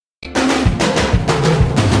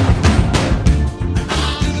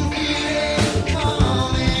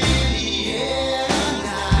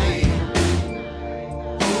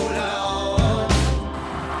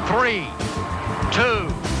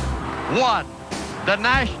The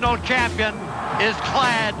national champion is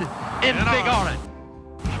clad in big orange.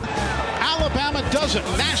 Alabama does it.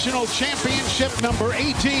 National championship number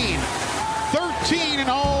 18. 13 in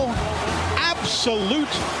all. Absolute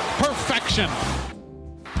perfection.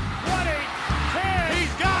 20, 10,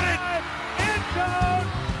 he's got it. End zone.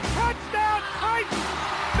 Touchdown Titans.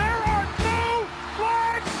 There are no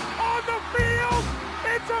flags on the field.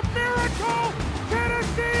 It's a miracle.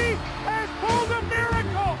 Tennessee has pulled a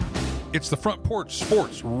miracle. It's the Front Porch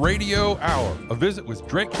Sports Radio Hour, a visit with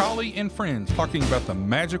Drake Colley and friends talking about the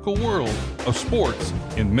magical world of sports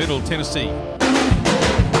in Middle Tennessee.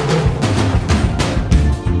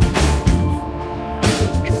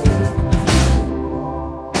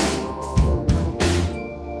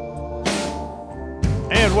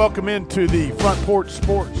 And welcome into the Front Porch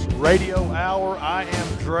Sports Radio Hour. I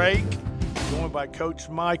am Drake, joined by Coach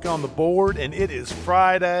Mike on the board, and it is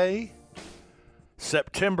Friday,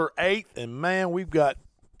 September 8th, and man, we've got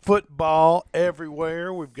football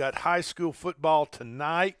everywhere. We've got high school football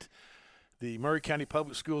tonight. The Maury County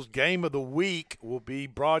Public Schools Game of the Week will be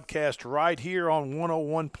broadcast right here on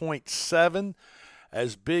 101.7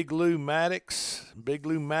 as Big Lou Maddox's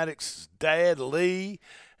dad, Lee,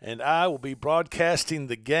 and I will be broadcasting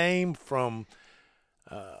the game from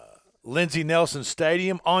Lindsey Nelson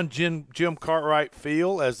Stadium on Jim Cartwright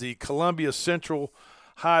Field as the Columbia Central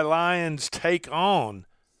High Lions take on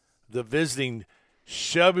the visiting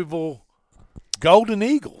Shelbyville Golden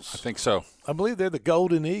Eagles. I think so. I believe they're the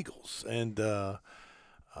Golden Eagles, and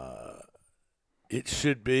it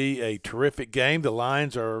should be a terrific game. The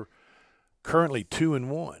Lions are currently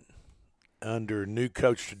 2-1 under new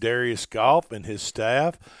coach Darius Goff and his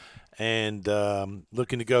staff, and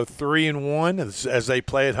looking to go 3-1 as they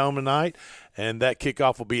play at home tonight. And that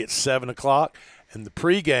kickoff will be at 7 o'clock. And the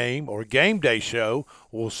pregame or game day show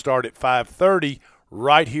will start at 5:30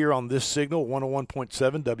 right here on this signal,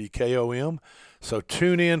 101.7 WKOM. So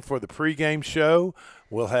tune in for the pregame show.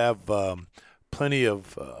 We'll have plenty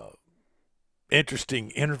of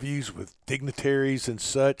interesting interviews with dignitaries and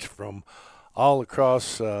such from all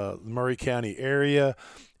across the Maury County area.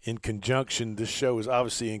 In conjunction, this show is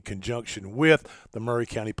obviously in conjunction with the Maury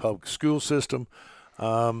County Public School System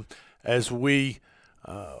as we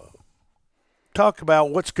talk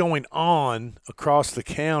about what's going on across the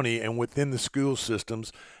county and within the school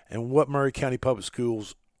systems and what Maury County Public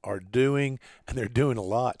Schools are doing, and they're doing a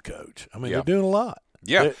lot, Coach. I mean, They're doing a lot.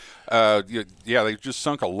 Yeah, they just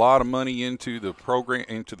sunk a lot of money into the program,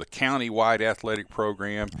 into the county-wide athletic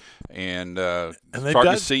program, and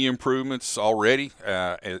starting to see improvements already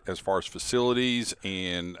as far as facilities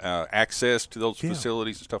and access to those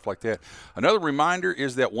facilities and stuff like that. Another reminder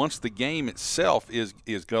is that once the game itself is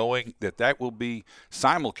going, that will be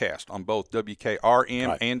simulcast on both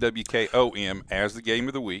WKRM and WKOM as the game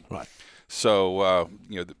of the week. Right. So,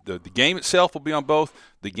 the game itself will be on both.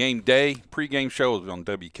 The game day, pregame show will be on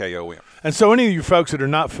WKOM. And so any of you folks that are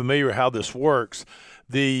not familiar how this works,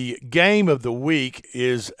 the game of the week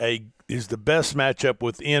is the best matchup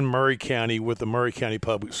within Maury County with the Maury County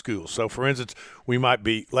Public Schools. So, for instance,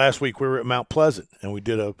 last week we were at Mount Pleasant, and we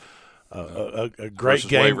did a great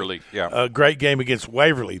game. Waverly, a great game against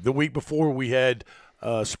Waverly. The week before we had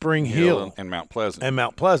Spring Hill and Mount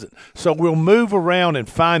Pleasant. So we'll move around and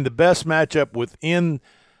find the best matchup within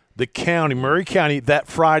the county, Maury County, that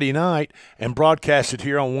Friday night and broadcast it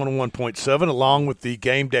here on 101.7 along with the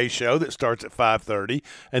game day show that starts at 5:30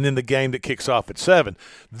 and then the game that kicks off at 7.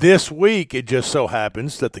 This week, it just so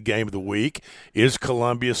happens that the game of the week is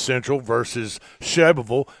Columbia Central versus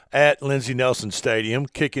Shelbyville at Lindsey Nelson Stadium,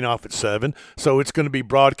 kicking off at 7. So it's going to be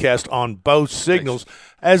broadcast on both signals.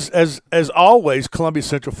 As always, Columbia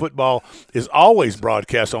Central football is always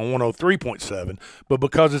broadcast on 103.7, but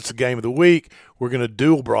because it's the game of the week, we're going to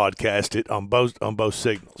dual broadcast it on both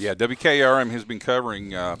signals. Yeah, WKRM has been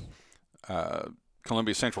covering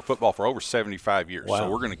Columbia Central football for over 75 years. Wow. So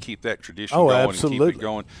we're going to keep that tradition going absolutely. And keep it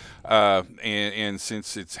going. And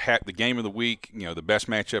since it's the game of the week, the best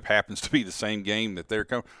matchup happens to be the same game that they're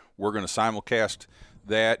coming, we're going to simulcast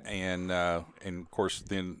that, and of course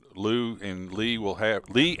then Lou and Lee will have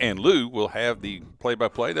the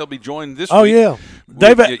play-by-play. They'll be joined this week. Oh yeah,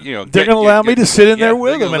 they're going to allow me to sit in there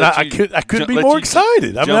with them, and I couldn't be more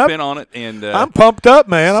excited. Jump in on it, and I'm pumped up,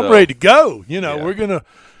 man. I'm ready to go. We're gonna.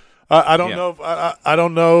 I don't know. I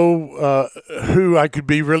don't know who I could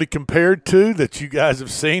be really compared to that you guys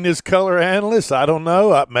have seen as color analysts. I don't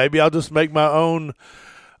know. Maybe I'll just make my own.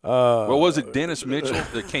 What was it, Dennis Mitchell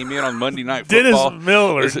that came in on Monday Night Football? Dennis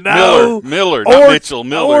Miller. Is it no. Miller, not Mitchell.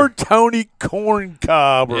 Miller. Or Tony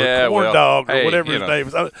Corncob or Corn Dog or whatever his name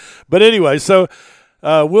is. But anyway, so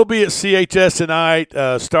We'll be at CHS tonight,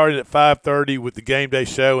 starting at 5:30 with the game day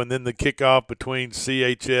show, and then the kickoff between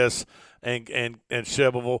CHS and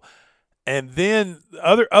Shelbyville, and then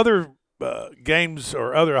other games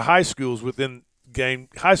or other high school games within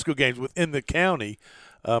the county.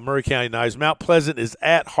 Murray County Knights. Mount Pleasant is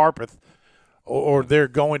at Harpeth, or they're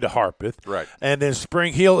going to Harpeth, right? And then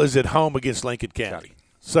Spring Hill is at home against Lincoln County.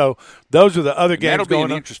 So those are the other games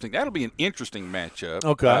That'll be an interesting matchup.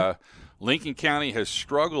 Okay. Lincoln County has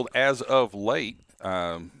struggled as of late.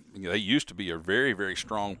 They used to be a very, very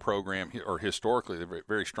strong program, or historically a very,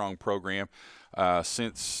 very strong program,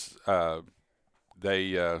 since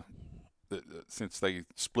they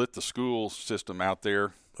split the school system out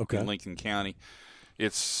there in Lincoln County.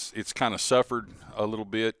 It's kind of suffered a little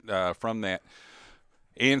bit from that.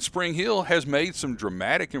 And Spring Hill has made some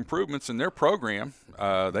dramatic improvements in their program.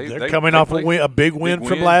 They're coming off a big win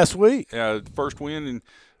from last week. First win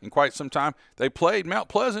in quite some time. They played Mount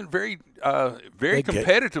Pleasant very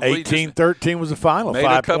competitively. 18-13 was the final,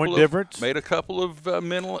 5-point difference. Made a couple of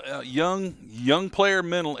young player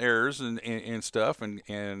mental errors and stuff,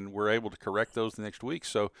 and we're able to correct those the next week.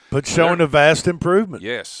 But showing a vast improvement.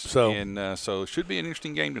 Yes. So it should be an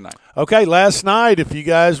interesting game tonight. Okay, last night, if you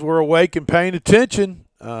guys were awake and paying attention,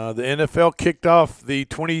 the NFL kicked off the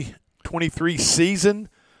 2023 season.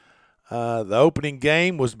 The opening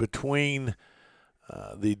game was between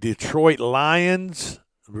the Detroit Lions,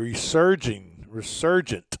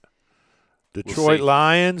 resurgent Detroit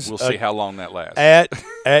Lions. We'll see how long that lasts.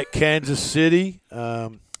 At Kansas City,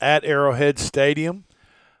 at Arrowhead Stadium.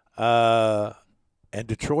 And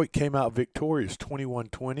Detroit came out victorious,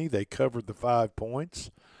 21-20. They covered the 5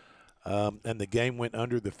 points. And the game went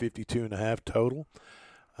under the 52.5 total.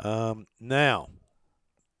 Now,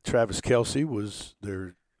 Travis Kelce was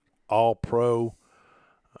their all-pro,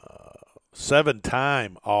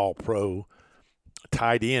 7-time all-pro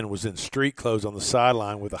tight end, was in street clothes on the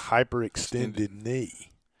sideline with a hyperextended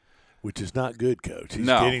knee, which is not good, Coach. He's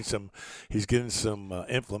getting some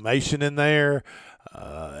inflammation in there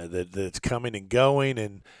that's coming and going,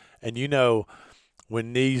 and you know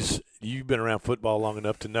when knees. You've been around football long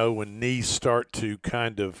enough to know when knees start to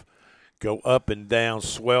kind of go up and down,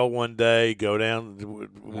 swell one day, go down,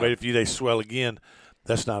 wait a few days, swell again.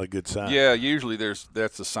 That's not a good sign. Yeah, usually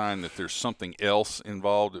that's a sign that there's something else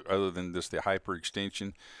involved other than just the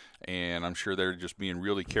hyperextension, and I'm sure they're just being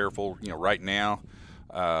really careful. You know, right now,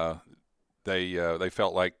 they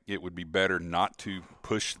felt like it would be better not to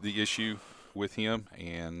push the issue with him,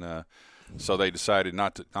 and so they decided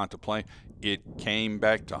not to play. It came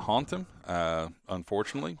back to haunt them,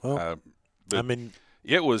 unfortunately. Well,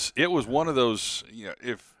 it was one of those. You know,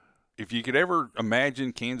 if you could ever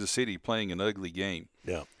imagine Kansas City playing an ugly game,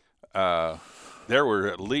 there were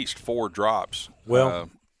at least 4 drops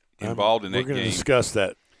involved in that game. We're going to discuss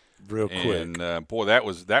that real quick. And boy, that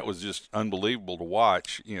was just unbelievable to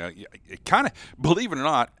watch. You know, it kind of, believe it or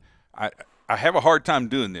not, I have a hard time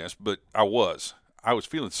doing this, but I was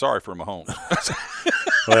feeling sorry for Mahomes.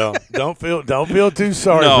 Well, don't feel too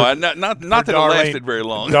sorry. No, not that it lasted very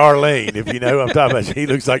long. Darlene, if you know who I'm talking about, he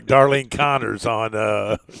looks like Darlene Connors on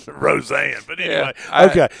Roseanne. But anyway,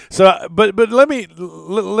 okay. So, but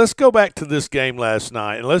let's go back to this game last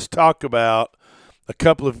night and let's talk about a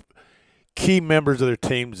couple of key members of their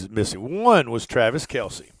teams missing. One was Travis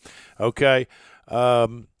Kelce. Okay,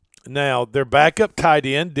 now their backup tight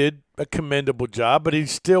end did a commendable job, but he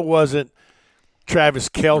still wasn't Travis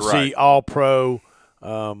Kelce, right. All-Pro.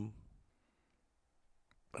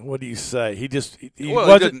 What do you say? He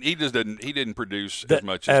didn't produce as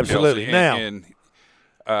much as absolutely. Kelce.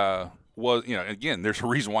 Was, you know, again, there's a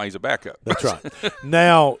reason why he's a backup. That's right.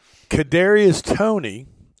 Now, Kadarius Toney.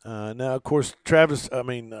 Now, of course,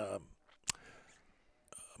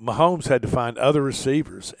 Mahomes had to find other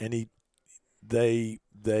receivers, and they've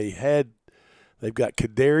got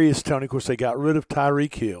Kadarius Toney. Of course, they got rid of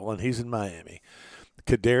Tyreek Hill, and he's in Miami.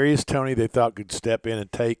 Kadarius Toney, they thought, could step in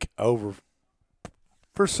and take over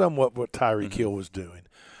for somewhat what Tyreek Hill was doing.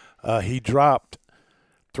 He dropped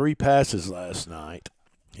 3 passes last night.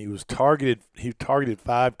 He was targeted. He targeted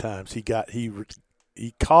 5 times. He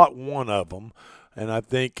caught one of them, and I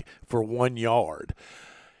think for 1 yard.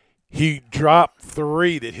 He dropped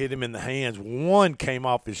 3 that hit him in the hands. 1 came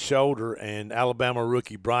off his shoulder, and Alabama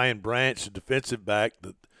rookie Brian Branch, the defensive back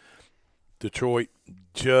that Detroit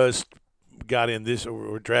just got in this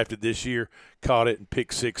or drafted this year, caught it and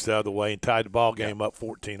picked 6 the other way and tied the ball game up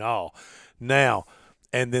 14-all. Now,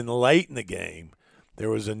 and then late in the game, there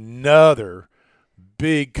was another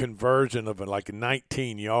big conversion of like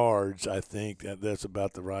 19 yards, I think. That's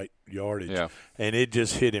about the right yardage. Yeah. And it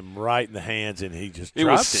just hit him right in the hands, and he just it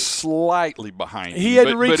dropped was slightly behind him. He had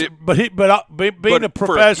to reach it, but being a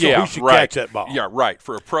professional, he should catch that ball. Yeah, right.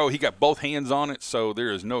 For a pro, he got both hands on it, so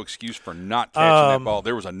there is no excuse for not catching that ball.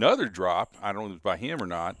 There was another drop. I don't know if it was by him or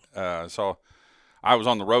not. So I was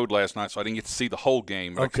on the road last night, so I didn't get to see the whole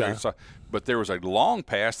game. Okay. But there was a long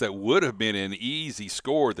pass that would have been an easy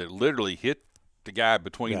score that literally hit the guy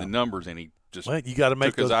between the numbers, and he just you got to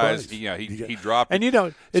make took his those eyes. plays. He dropped it.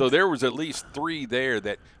 And so there was at least 3 there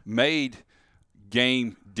that made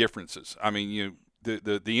game differences. I mean,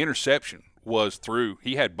 the interception was through.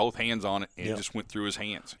 He had both hands on it, and it just went through his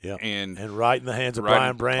hands. Yeah. And right in the hands of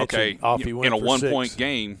Brian Branch. Okay, and off he went in a for 1-point 6.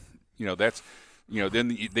 game. That's. Then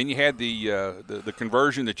you had the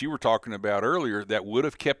conversion that you were talking about earlier that would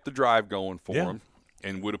have kept the drive going for him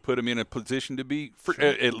and would have put him in a position to be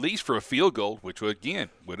at least for a field goal, which would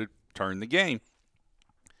have turned the game.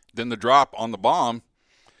 Then the drop on the bomb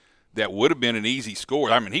that would have been an easy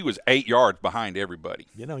score. I mean, he was 8 yards behind everybody.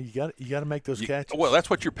 You got to make those catches. Well, that's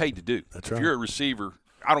what you're paid to do. That's if right. you're a receiver,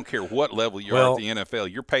 I don't care what level you are at the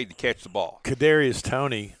NFL, you're paid to catch the ball. Kadarius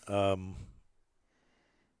Toney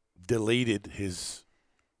deleted his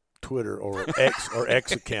Twitter or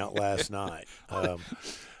X account last night.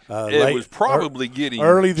 It was probably getting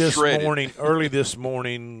early this shredded.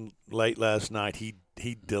 morning, late last night. He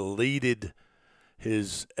deleted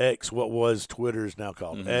his X, what was Twitter is now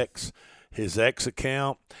called X, his X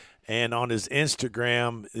account, and on his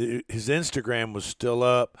Instagram was still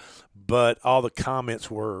up, but all the comments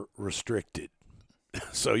were restricted,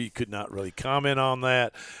 so you could not really comment on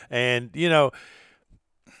that. And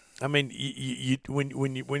I mean, when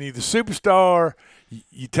you're the superstar,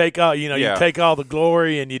 you take all you take all the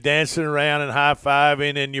glory, and you're dancing around and high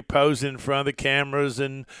fiving, and you're posing in front of the cameras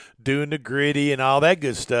and doing the gritty and all that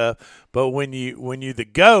good stuff. But when you're the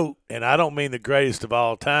GOAT, and I don't mean the greatest of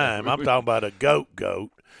all time, I'm talking about a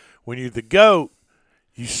GOAT. When you're the GOAT,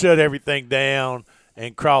 you shut everything down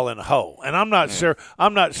and crawl in a hole. And I'm not sure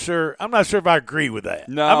if I agree with that.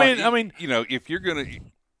 No, I mean, if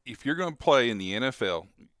you're gonna play in the NFL,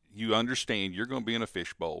 you understand you're going to be in a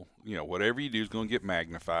fishbowl. Whatever you do is going to get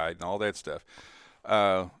magnified and all that stuff.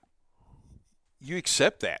 You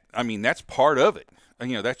accept that. I mean, that's part of it.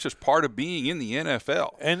 That's just part of being in the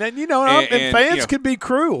NFL. And then and fans can be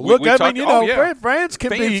cruel. Fans can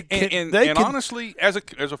be. And honestly, as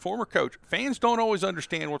a former coach, fans don't always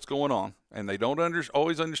understand what's going on, and they don't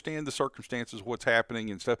always understand the circumstances, what's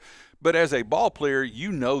happening and stuff. But as a ball player,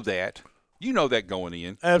 you know that. You know that going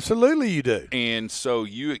in. Absolutely you do. And so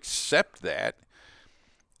you accept that.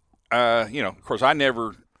 Of course, I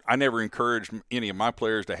never encouraged any of my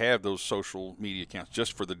players to have those social media accounts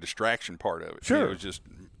just for the distraction part of it. Sure. It was just,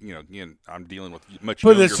 again, I'm dealing with much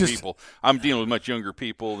younger people. I'm dealing with much younger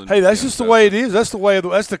people. Hey, that's just the way it is. That's the way.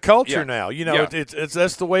 That's the culture now. It's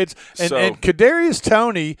that's the way it's. And Kadarius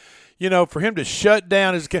Toney, for him to shut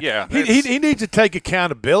down his he needs to take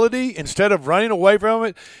accountability instead of running away from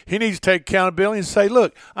it. He needs to take accountability and say,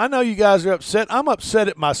 look, I know you guys are upset. I'm upset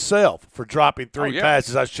at myself for dropping 3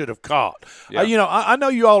 passes I should have caught. Yeah. I know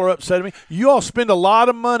you all are upset at me. You all spend a lot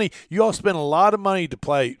of money. You all spend a lot of money to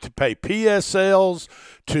pay PSLs,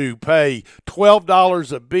 to pay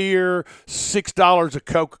 $12 a beer, $6 a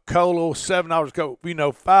Coca-Cola, $7 a Coke,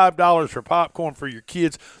 $5 for popcorn for your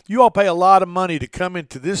kids. You all pay a lot of money to come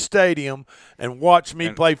into this stadium and watch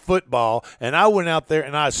me play football, and I went out there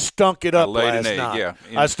and I stunk it up last night. Yeah.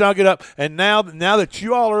 I stunk it up, and now that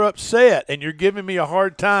you all are upset and you're giving me a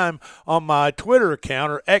hard time on my Twitter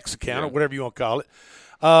account or X account or whatever you want to call it,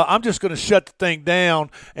 I'm just going to shut the thing down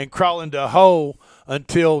and crawl into a hole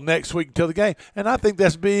until next week, until the game. And I think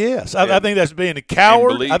that's BS. I think that's being a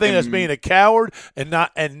coward. I think that's being a coward and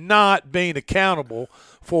not being accountable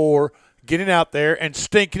for getting out there and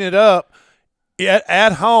stinking it up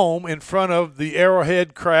at home in front of the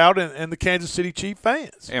Arrowhead crowd and the Kansas City Chiefs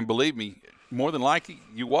fans. And believe me, more than likely,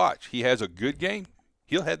 you watch. He has a good game.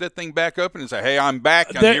 He'll have that thing back up and say, "Hey, I'm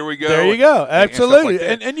back. Here we go." There you go. Absolutely.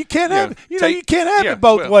 And you can't have you can't have it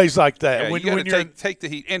both ways like that. When you take the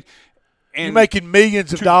heat and you're making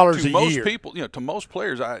millions of dollars a year. Most people, to most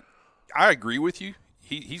players, I agree with you.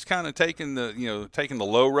 He's kind of taking the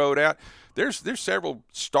low road out. There's several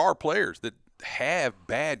star players that have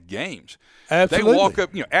bad games. Absolutely. They walk up,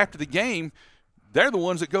 after the game, they're the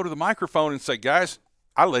ones that go to the microphone and say, "Guys,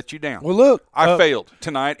 I let you down. Well, look, I failed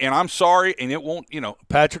tonight, and I'm sorry, and it won't,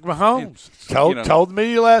 Patrick Mahomes told the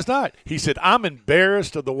media last night. He said, "I'm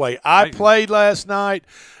embarrassed of the way I played last night,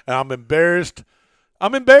 and I'm embarrassed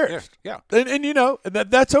I'm embarrassed. Yeah. And you know,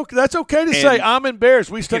 that's okay. That's okay to say I'm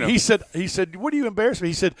embarrassed. He said, "What are you embarrassed?"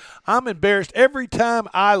 He said, "I'm embarrassed every time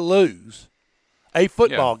I lose a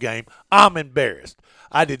football game. I'm embarrassed.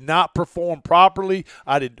 I did not perform properly.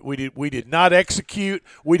 We did not execute.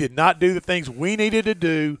 We did not do the things we needed to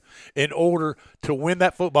do in order to win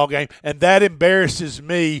that football game, and that embarrasses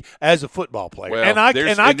me as a football player." Well, and I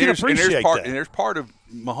can appreciate that. And there's part of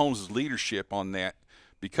Mahomes' leadership on that,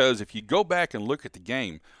 because if you go back and look at the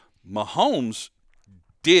game, Mahomes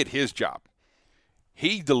did his job.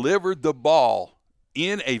 He delivered the ball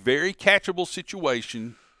in a very catchable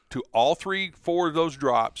situation to all 3-4 of those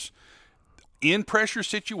drops. In pressure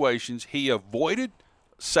situations, he avoided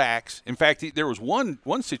sacks. In fact, there was one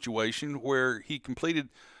situation where he completed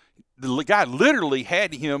 – the guy literally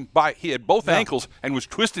had him he had both ankles and was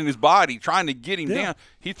twisting his body trying to get him down.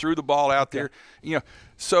 He threw the ball out there. You know,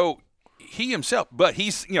 so he himself – but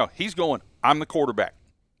he's going, I'm the quarterback.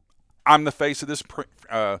 I'm the face of this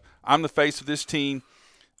I'm the face of this team.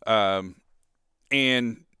 And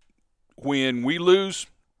when we lose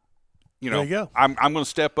 – there you go. I'm going to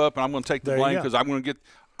step up and I'm going to take the blame, because I'm going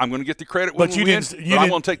to get the credit when we win. But I'm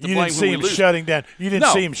going to take the blame when we lose. You didn't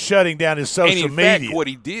see him shutting down his social media. And in fact, what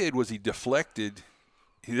he did was he deflected.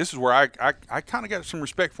 This is where I kind of got some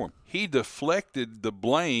respect for him. He deflected the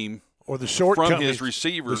blame or the from his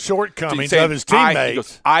receivers, the shortcomings of his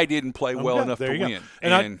teammates. I didn't play well enough to win.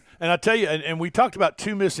 And I tell you, and we talked about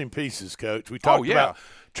two missing pieces, Coach. We talked about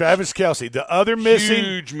Travis Kelce. The other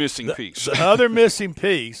huge missing piece. The other missing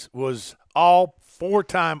piece was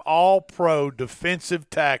four-time All-Pro defensive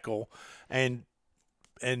tackle and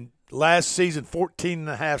last season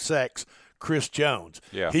 14.5 sacks, Chris Jones.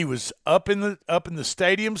 Yeah. He was up in the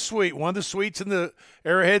stadium suite, one of the suites in the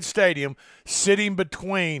Arrowhead Stadium, sitting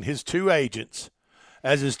between his two agents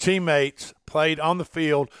as his teammates played on the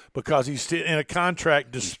field, because he's in a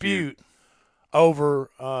contract dispute over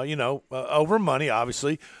over money,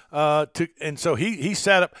 obviously. And so he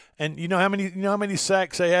sat up, and you know how many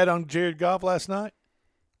sacks they had on Jared Goff last night?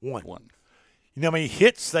 One. You know how many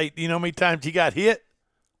hits you know how many times he got hit?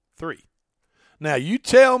 3. Now you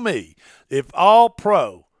tell me, if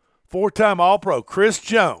All-Pro, 4-time All-Pro Chris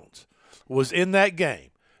Jones was in that game,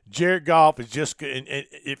 Jared Goff is just – and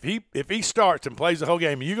if he starts and plays the whole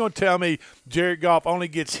game, and you're going to tell me Jared Goff only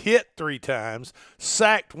gets hit 3 times,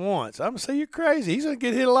 sacked once, I'm going to say you're crazy. He's going to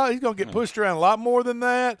get hit a lot. He's going to get pushed around a lot more than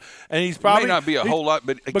that. And he's probably – may not be a whole lot,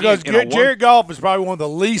 but again, because Jared Goff is probably one of the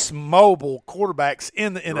least mobile quarterbacks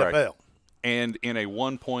in the NFL. Right. And in a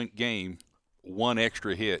 1-point game, 1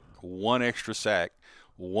 extra hit, 1 extra sack,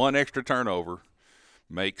 1 extra turnover –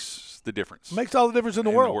 makes the difference. Makes all the difference in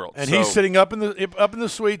the world. And so, he's sitting up in the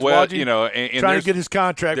suites watching, and trying to get his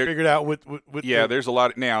contract figured out with there's a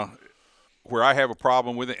lot now where I have a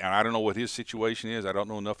problem with it, and I don't know what his situation is. I don't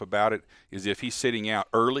know enough about it. Is if he's sitting out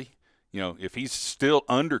early, if he's still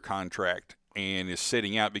under contract and is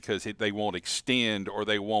sitting out because they won't extend or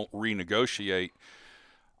they won't renegotiate,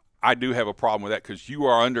 I do have a problem with that, because you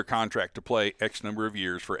are under contract to play X number of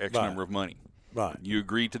years for X number of money. Right. You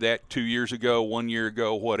agreed to that 2 years ago, 1 year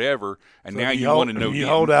ago, whatever, and so now you want a new deal. You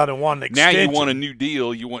hold out and want an extension. Now you want a new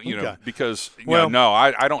deal. You want, because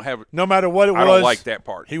I don't have. No matter what it was, I don't like that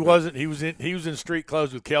part. He wasn't. He was in street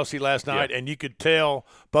clothes with Kelce last night, and you could tell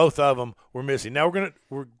both of them were missing. Now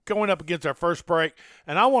we're going up against our first break,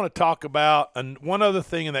 and I want to talk about one other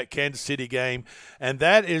thing in that Kansas City game, and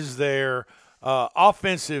that is their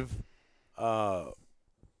offensive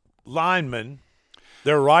lineman.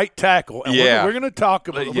 Their right tackle, and we're going to talk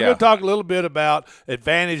about. We're going to talk a little bit about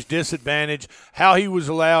advantage, disadvantage, how he was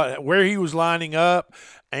allowed, where he was lining up,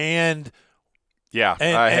 and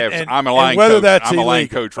I'm a line coach. I'm a line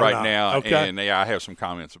coach right now, and I have some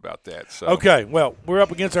comments about that. So okay, well, we're up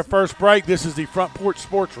against our first break. This is the Front Porch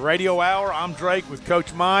Sports Radio Hour. I'm Drake with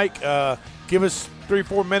Coach Mike. Give us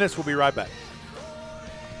 3-4 minutes. We'll be right back.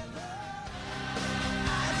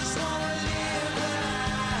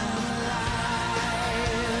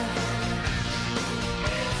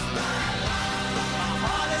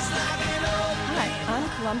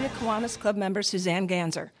 Columbia Kiwanis Club member Suzanne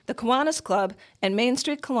Ganser. The Kiwanis Club and Main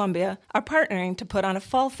Street Columbia are partnering to put on a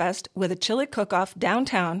Fall Fest with a chili cook-off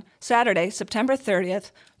downtown Saturday, September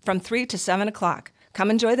 30th from 3 to 7 o'clock. Come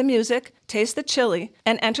enjoy the music, taste the chili,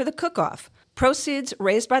 and enter the cook-off. Proceeds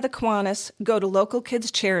raised by the Kiwanis go to local kids'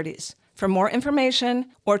 charities. For more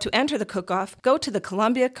information or to enter the cook-off, go to the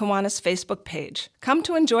Columbia Kiwanis Facebook page. Come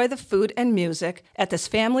to enjoy the food and music at this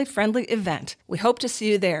family-friendly event. We hope to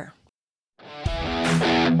see you there.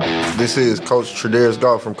 This is Coach Tredaris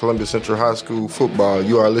Goff from Columbia Central High School football.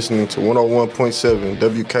 You are listening to 101.7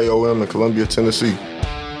 WKOM in Columbia, Tennessee.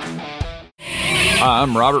 Hi,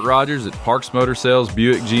 I'm Robert Rogers at Parks Motor Sales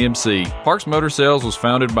Buick GMC. Parks Motor Sales was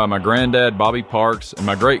founded by my granddad, Bobby Parks, and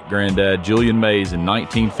my great-granddad, Julian Mays, in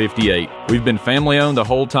 1958. We've been family-owned the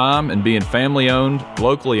whole time, and being family-owned,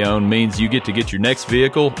 locally owned, means you get to get your next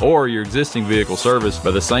vehicle or your existing vehicle serviced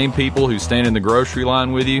by the same people who stand in the grocery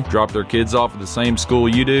line with you, drop their kids off at the same school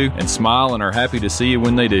you do, and smile and are happy to see you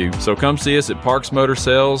when they do. So come see us at Parks Motor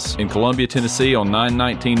Sales in Columbia, Tennessee on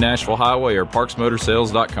 919 Nashville Highway or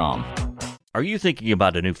parksmotorsales.com. Are you thinking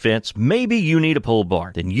about a new fence? Maybe you need a pole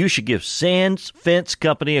barn. Then you should give Sands Fence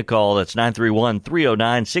Company a call. That's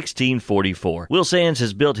 931-309-1644. Will Sands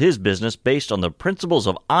has built his business based on the principles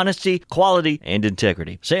of honesty, quality, and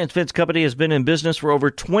integrity. Sands Fence Company has been in business for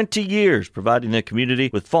over 20 years, providing the community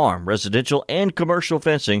with farm, residential, and commercial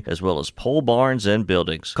fencing, as well as pole barns and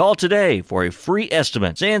buildings. Call today for a free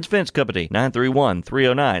estimate. Sands Fence Company,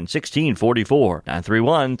 931-309-1644.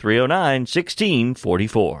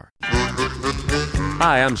 931-309-1644.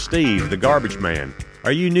 Hi, I'm Steve, the Garbage Man.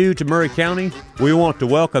 Are you new to Maury County? We want to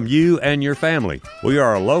welcome you and your family. We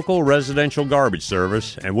are a local residential garbage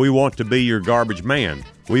service, and we want to be your garbage man.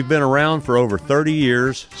 We've been around for over 30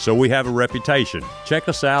 years, so we have a reputation. Check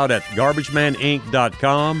us out at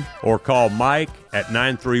garbagemaninc.com or call Mike at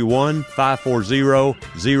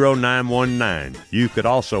 931-540-0919. You could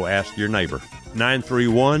also ask your neighbor.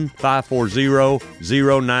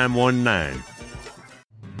 931-540-0919.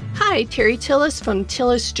 Hi, Terry Tillis from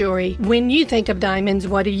Tillis Jewelry. When you think of diamonds,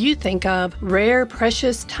 what do you think of? Rare,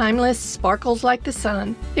 precious, timeless, sparkles like the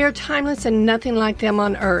sun. They are timeless and nothing like them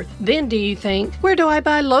on earth. Then do you think, where do I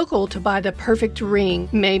buy local to buy the perfect ring?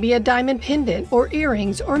 Maybe a diamond pendant or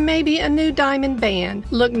earrings or maybe a new diamond band.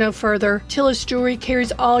 Look no further. Tillis Jewelry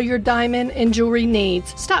carries all your diamond and jewelry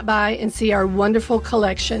needs. Stop by and see our wonderful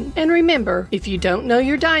collection. And remember, if you don't know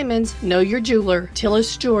your diamonds, know your jeweler.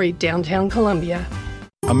 Tillis Jewelry, downtown Columbia.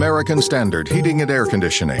 American Standard Heating and Air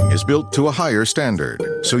Conditioning is built to a higher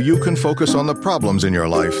standard, so you can focus on the problems in your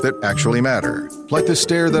life that actually matter, like the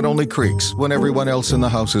stair that only creaks when everyone else in the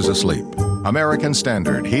house is asleep. American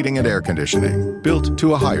Standard Heating and Air Conditioning, built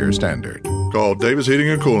to a higher standard. Call Davis Heating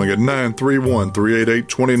and Cooling at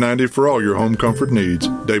 931-388-2090 for all your home comfort needs.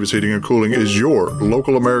 Davis Heating and Cooling is your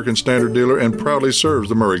local American Standard dealer and proudly serves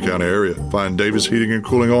the Maury County area. Find Davis Heating and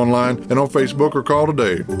Cooling online and on Facebook or call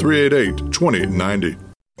today, 388-2090.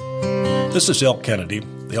 This is Elk Kennedy.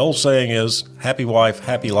 The old saying is, happy wife,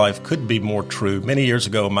 happy life could be more true. Many years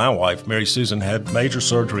ago, my wife, Mary Susan, had major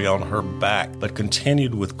surgery on her back, but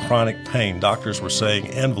continued with chronic pain. Doctors were saying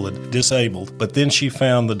invalid, disabled. But then she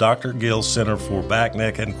found the Dr. Gill Center for Back,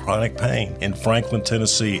 Neck, and Chronic Pain in Franklin,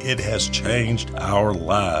 Tennessee. It has changed our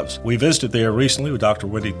lives. We visited there recently with Dr.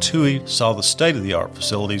 Wendy Toohey, saw the state-of-the-art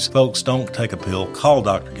facilities. Folks, don't take a pill. Call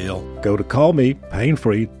Dr. Gill. Go to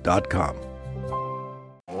callmepainfree.com.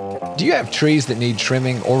 Do you have trees that need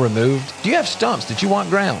trimming or removed? Do you have stumps that you want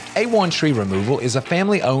ground? A1 Tree Removal is a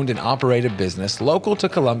family-owned and operated business local to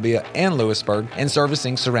Columbia and Lewisburg and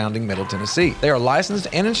servicing surrounding Middle Tennessee. They are licensed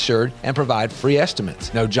and insured and provide free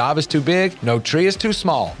estimates. No job is too big, no tree is too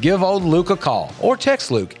small. Give old Luke a call or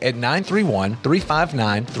text Luke at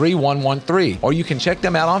 931-359-3113, or you can check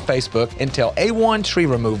them out on Facebook and tell A1 Tree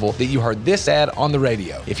Removal that you heard this ad on the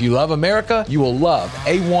radio. If you love America, you will love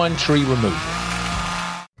A1 Tree Removal.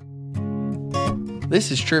 This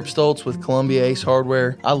is Trip Stoltz with Columbia Ace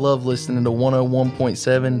Hardware. I love listening to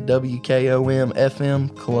 101.7 WKOM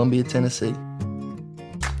FM, Columbia, Tennessee.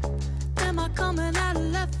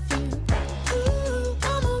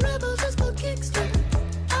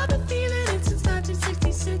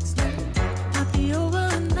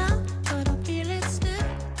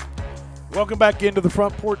 Welcome back into the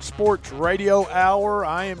Front Porch Sports Radio Hour.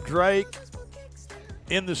 I am Drake.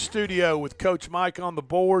 In the studio with Coach Mike on the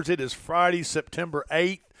boards. It is Friday, September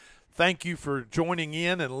 8th. Thank you for joining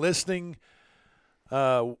in and listening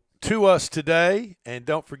to us today. And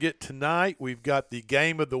don't forget, tonight we've got the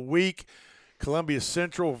game of the week, Columbia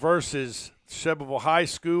Central versus Shelbyville High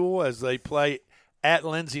School as they play at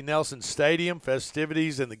Lindsey Nelson Stadium.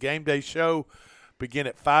 Festivities and the game day show begin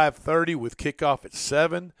at 5:30 with kickoff at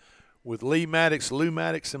 7 with Lee Maddox, Lou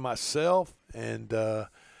Maddox, and myself. And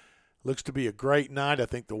looks to be a great night. I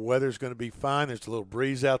think the weather's going to be fine. There's a little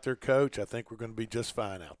breeze out there, Coach. I think we're going to be just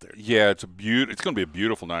fine out there. Yeah, it's going to be a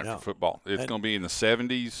beautiful night for football. It's going to be in the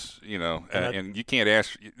 70s, and you can't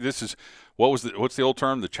ask. This is what's the old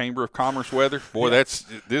term? The Chamber of Commerce weather. Boy,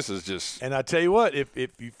 this is just. And I tell you what, if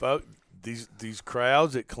you folks, these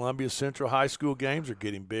crowds at Columbia Central High School games are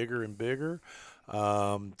getting bigger and bigger.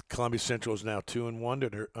 Columbia Central is now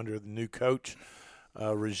 2-1 under the new coach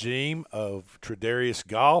regime of Tredarius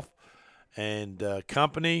Goff and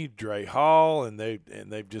company, Dre Hall, and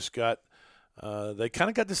they've just got They kind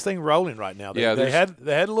of got this thing rolling right now. They had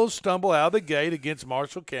a little stumble out of the gate against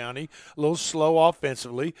Marshall County, a little slow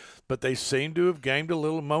offensively, but they seem to have gained a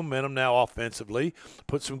little momentum now offensively,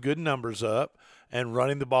 put some good numbers up, and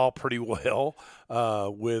running the ball pretty well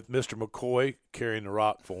with Mr. McCoy carrying the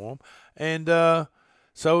rock for them. And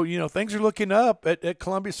so, things are looking up at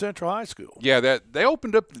Columbia Central High School. Yeah, that they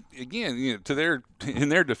opened up again. In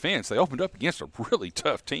their defense, they opened up against a really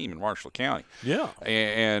tough team in Marshall County. Yeah,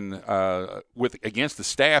 and against the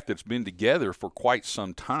staff that's been together for quite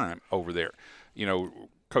some time over there.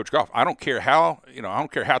 Coach Goff, I don't care how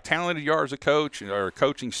talented you are as a coach or a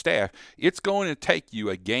coaching staff. It's going to take you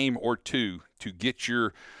a game or two to get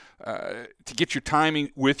your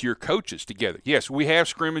timing with your coaches together. Yes, we have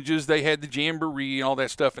scrimmages. They had the jamboree and all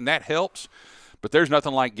that stuff, and that helps. But there's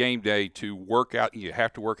nothing like game day to work out. You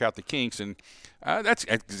have to work out the kinks, and that's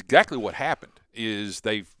exactly what happened. Is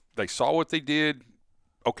they saw what they did.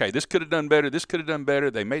 Okay, this could have done better. This could have done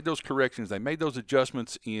better. They made those corrections. They made those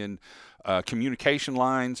adjustments in communication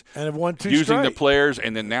lines, and have won 2 using straight. the players.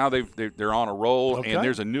 And then now they're on a roll. Okay. And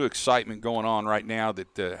there's a new excitement going on right now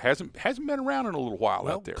that hasn't been around in a little while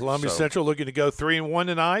out there. Columbia Central looking to go 3-1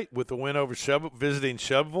 tonight with the win over visiting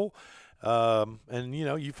Shelbyville. And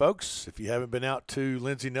you folks, if you haven't been out to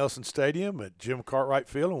Lindsey Nelson Stadium at Jim Cartwright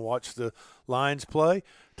Field and watched the Lions play,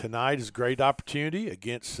 tonight is a great opportunity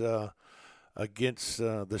against the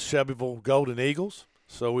Shelbyville Golden Eagles.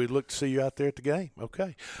 So we'd look to see you out there at the game.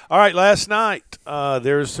 Okay. All right, last night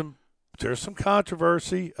there's some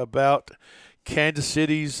controversy about Kansas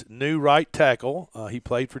City's new right tackle. He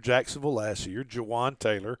played for Jacksonville last year, Jawan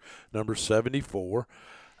Taylor, number 74.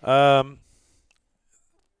 And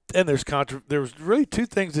there was really 2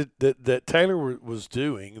 things that Taylor was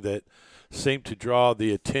doing that seemed to draw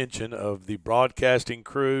the attention of the broadcasting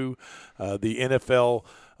crew, the NFL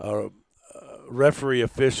referee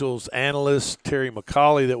officials, analysts, Terry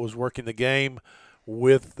McCauley that was working the game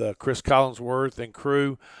with Chris Collinsworth and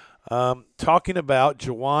crew, talking about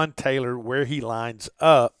Jawan Taylor, where he lines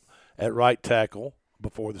up at right tackle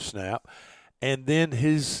before the snap, and then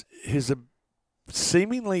his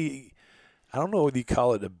seemingly, I don't know whether you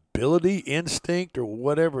call it ability, instinct, or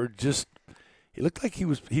whatever, just he looked like he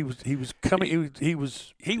was coming. He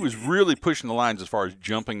was really pushing the lines as far as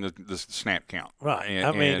jumping the snap count. Right.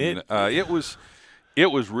 It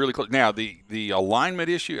was really close. Now the alignment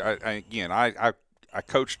issue. I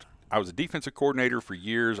coached. I was a defensive coordinator for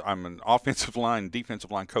years. I'm an defensive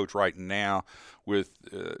line coach right now with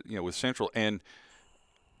Central, and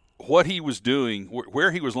what he was doing,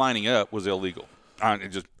 where he was lining up, was illegal.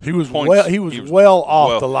 He was well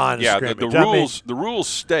off the line of scrimmage. The rules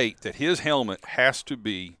state that his helmet has to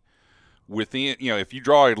be within. If you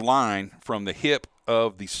draw a line from the hip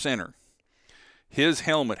of the center, his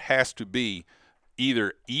helmet has to be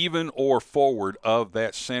either even or forward of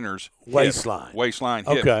that center's waistline,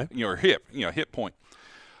 hip, okay, or hip point.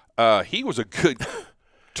 He was a good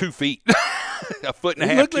 2 feet. A foot and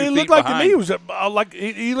a half, 2 feet He looked like behind. to me.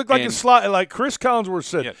 He looked like a slot, like Chris Collinsworth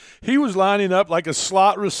said. Yeah. He was lining up like a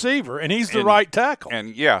slot receiver, and he's the right tackle.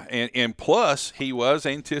 And plus he was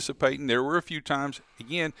anticipating. There were a few times.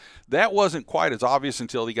 Again, that wasn't quite as obvious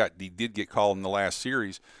until he did get called in the last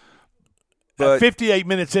series. But 58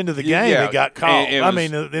 minutes into the game, it got called.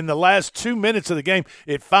 In the last 2 minutes of the game,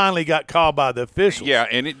 it finally got called by the officials. Yeah,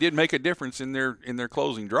 and it did make a difference in their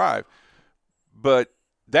closing drive, but.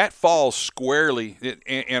 That falls squarely,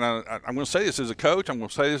 and I'm going to say this as a coach, I'm going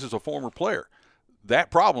to say this as a former player. That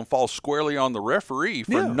problem falls squarely on the referee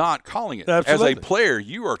for not calling it. Absolutely. As a player,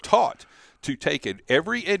 you are taught to take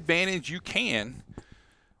every advantage you can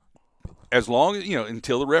as long as,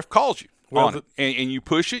 until the ref calls you on it. And you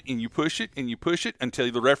push it, and you push it, and you push it until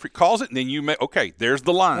the referee calls it, and then there's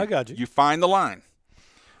the line. I got you. You find the line.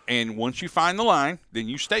 And once you find the line, then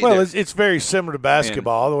you stay there. Well, it's very similar to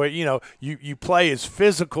basketball. The way you play as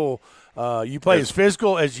physical. As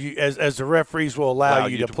the referees will allow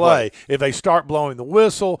you to play. If they start blowing the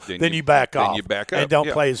whistle, then you back off. Then you back up and don't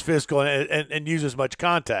play as physical and use as much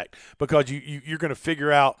contact, because you're going to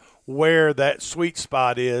figure out where that sweet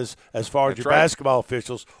spot is as far as your basketball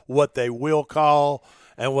officials, what they will call.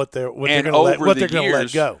 And what they're going to let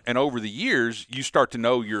go. And over the years, you start to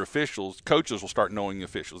know your officials. Coaches will start knowing the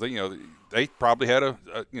officials. They probably had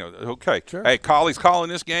Sure. Hey, Colley's calling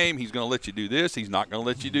this game. He's going to let you do this. He's not going to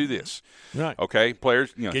let you do this. Right. Okay,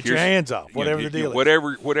 players, get your hands off. Whatever the deal is.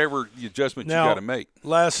 Whatever adjustment you got to make.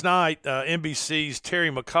 Last night, NBC's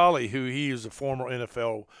Terry McCauley, who he is a former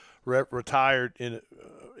NFL retired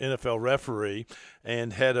NFL referee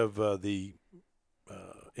and head of the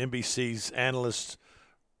NBC's analyst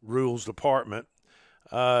rules department,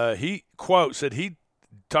 he said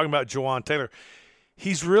talking about Jawan Taylor,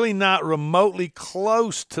 he's really not remotely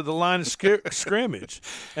close to the line of scrimmage.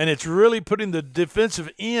 And it's really putting the defensive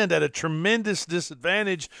end at a tremendous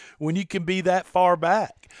disadvantage when you can be that far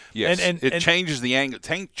back. Yes, it changes the angle,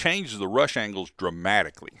 changes the rush angles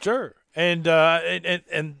dramatically. Sure. And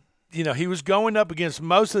you know, he was going up against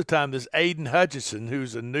most of the time this Aiden Hutchinson,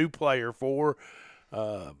 who's a new player for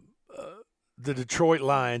the Detroit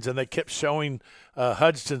Lions, and they kept showing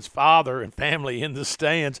Hutchinson's father and family in the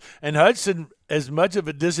stands. And Hutchinson, as much of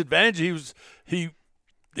a disadvantage he was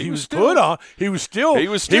still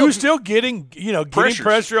getting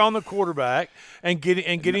pressure on the quarterback and getting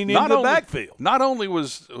into the backfield. Not only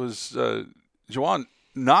was Jawan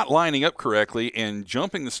not lining up correctly and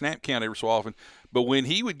jumping the snap count every so often, but when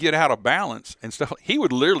he would get out of balance and stuff, he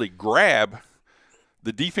would literally grab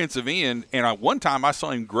the defensive end, and one time I saw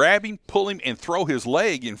him grab him, pull him, and throw his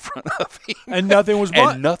leg in front of him. And nothing was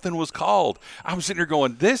called. I was sitting there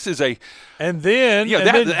going, this is a – And then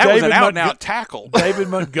that was an out-and-out tackle. David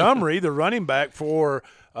Montgomery, the running back for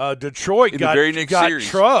Detroit, got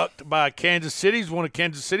trucked by Kansas City's one of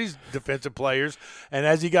Kansas City's defensive players, and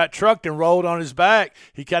as he got trucked and rolled on his back,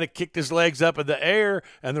 he kind of kicked his legs up in the air,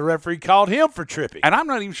 and the referee called him for tripping. And I'm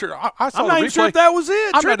not even sure. I saw I'm not even sure if that was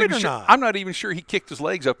it, tripping or not. I'm not even sure he kicked his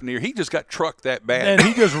legs up in the air. He just got trucked that bad. And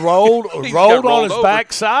he just rolled on his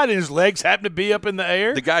backside, and his legs happened to be up in the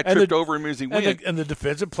air. The guy tripped over him as he went. And the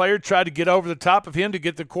defensive player tried to get over the top of him to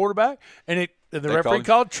get the quarterback, and the referee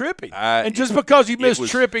called tripping. And just because you missed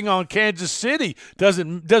tripping on Kansas City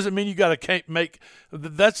doesn't mean you got to make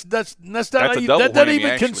that's not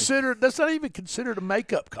even considered a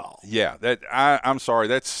makeup call. Yeah, I'm sorry.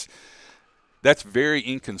 That's very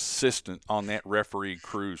inconsistent on that referee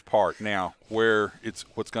crew's part. Now,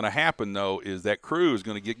 what's going to happen though is that crew is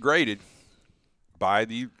going to get graded by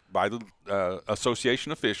the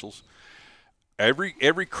association officials.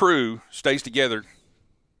 Every crew stays together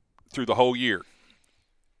through the whole year.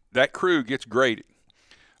 That crew gets graded.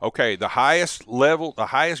 Okay, the highest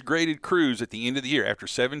graded crews at the end of the year, after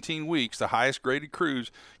 17 weeks, the highest graded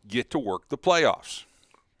crews get to work the playoffs.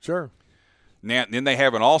 Sure. Now, then they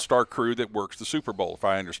have an all-star crew that works the Super Bowl, if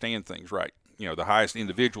I understand things right. You know, the highest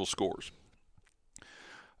individual scores.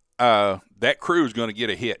 That crew is going to get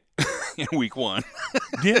a hit in week one.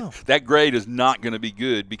 Yeah. That grade is not going to be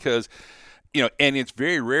good because, and it's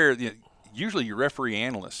very rare. Usually your referee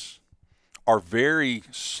analysts are very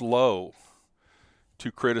slow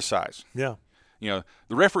to criticize. Yeah. The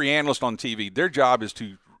referee analyst on TV, their job is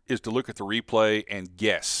to look at the replay and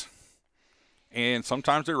guess. And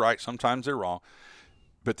sometimes they're right, sometimes they're wrong.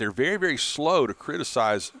 But they're very, very slow to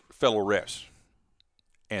criticize fellow refs.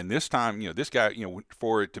 And this time, this guy,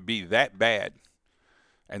 for it to be that bad,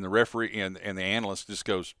 and the referee and the analyst just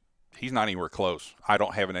goes, he's not anywhere close. I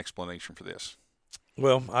don't have an explanation for this.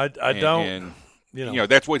 Well, I don't. And,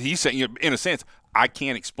 that's what he's saying. In a sense, I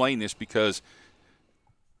can't explain this because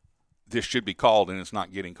this should be called and it's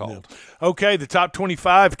not getting called. Yeah. Okay, the top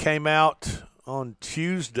 25 came out on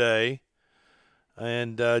Tuesday,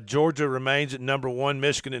 and Georgia remains at number 1,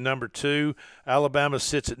 Michigan at number 2, Alabama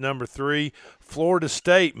sits at number 3, Florida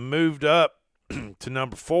State moved up to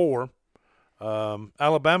number 4.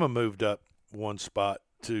 Alabama moved up one spot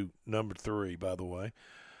to number 3, by the way.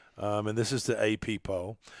 And this is the AP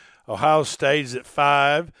poll. Ohio State is at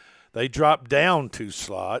 5. They dropped down 2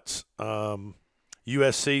 slots.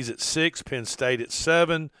 USC's at 6. Penn State at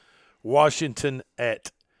 7. Washington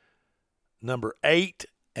at number 8.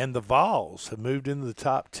 And the Vols have moved into the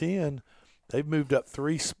top 10. They've moved up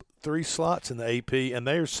three slots in the AP, and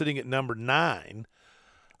they are sitting at number 9.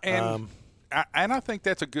 And I think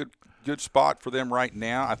that's a good spot for them right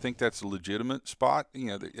now. I think that's a legitimate spot.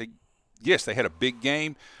 Yes, they had a big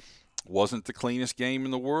game. Wasn't the cleanest game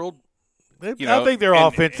in the world. I think their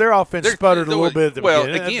offense sputtered a little bit at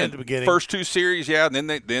the beginning. First 2 series, yeah, and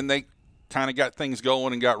then they kind of got things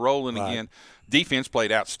going and got rolling again. Defense played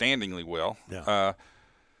outstandingly well. Yeah.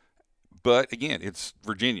 But again, it's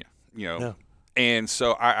Virginia, Yeah. And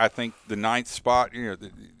so I think the 9th spot,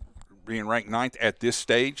 being ranked 9th at this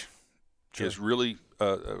stage, is really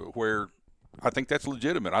where I think that's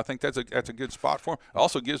legitimate. I think that's a good spot for them. It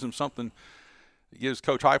also gives them something. It gives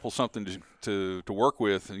Coach Heupel something to work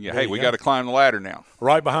with. And hey, we got to climb the ladder now.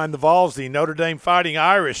 Right behind the Vols, the Notre Dame Fighting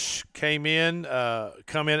Irish come in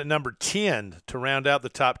at number 10 to round out the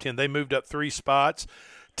top 10. They moved up 3 spots.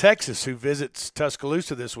 Texas, who visits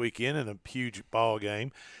Tuscaloosa this weekend in a huge ball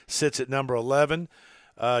game, sits at number 11.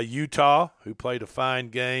 Utah, who played a fine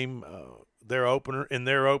game, their opener,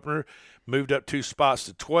 moved up 2 spots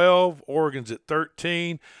to 12. Oregon's at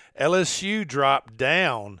 13. LSU dropped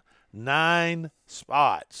down 9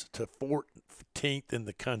 spots to 15th in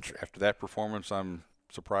the country. After that performance, I'm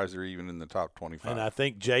surprised they're even in the top 25. And I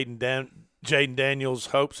think Jaden Daniels'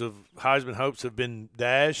 Heisman hopes have been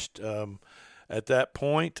dashed at that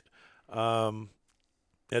point.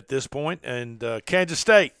 At this point, and Kansas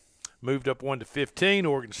State moved up 1 to 15.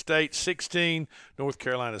 Oregon State 16. North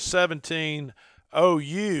Carolina 17.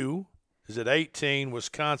 OU is at 18.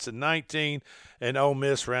 Wisconsin 19, and Ole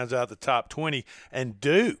Miss rounds out the top 20. And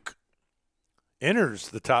Duke enters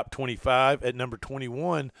the top 25 at number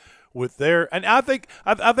 21 with their. And I think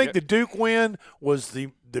the Duke win was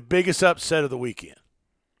the biggest upset of the weekend.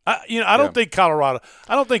 I don't think Colorado.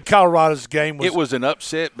 I don't think Colorado's game was. It was an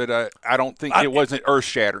upset, but I don't think it wasn't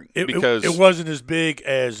earth-shattering because it wasn't as big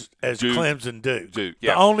as Duke, Clemson Duke.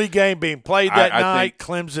 Yeah. The only game being played that night,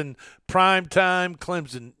 Clemson prime time.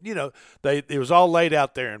 Clemson, it was all laid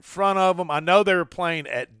out there in front of them. I know they were playing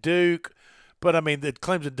at Duke, but I mean,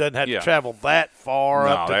 Clemson doesn't have to travel that far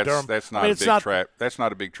up to Durham. That's not a big trip. That's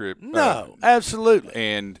not a big trip. No, absolutely.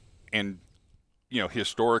 And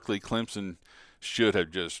historically, Clemson should have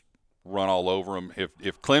just run all over them.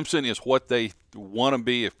 If Clemson is what they want to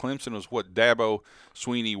be, if Clemson is what Dabo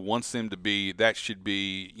Swinney wants them to be, that should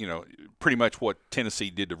be, pretty much what Tennessee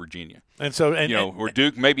did to Virginia. And so, where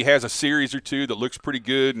Duke maybe has a series or two that looks pretty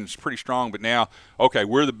good and is pretty strong, but now, okay,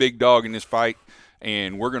 we're the big dog in this fight,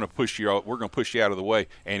 and we're going to push you out. We're going to push you out of the way,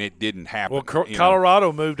 and it didn't happen. Well,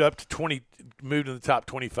 Colorado moved up to 20, moved in the top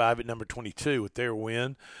 25 at number 22 with their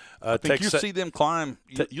win. I think you'll see them climb.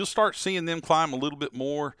 You'll start seeing them climb a little bit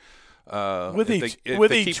more with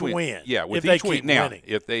each win. Yeah, with each win. Now,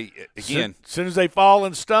 if they again, as soon as they fall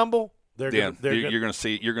and stumble, you're going to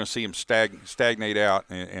see them stagnate out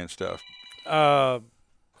and stuff.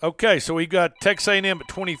 Okay, so we got Texas A&M at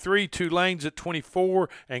 23, Tulane's at 24,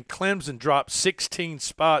 and Clemson dropped 16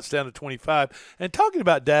 spots down to 25. And talking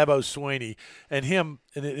about Dabo Swinney and him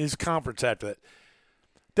and his conference after that,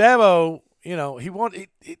 Dabo.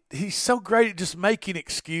 He's so great at just making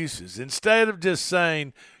excuses instead of just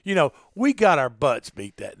saying, we got our butts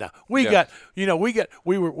beat that. Now we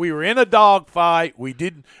were in a dogfight.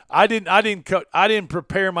 I didn't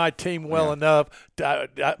prepare my team well enough.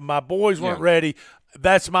 My boys weren't ready.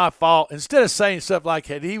 That's my fault. Instead of saying stuff like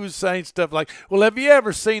that, he was saying stuff like, well, have you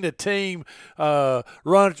ever seen a team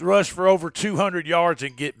rush for over 200 yards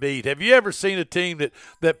and get beat? Have you ever seen a team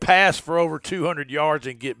that passed for over 200 yards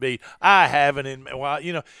and get beat? I haven't.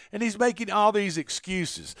 And he's making all these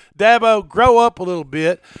excuses. Dabo, grow up a little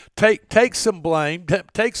bit. Take some blame.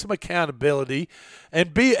 Take some accountability,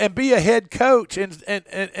 and be a head coach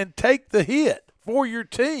and take the hit for your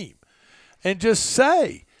team, and just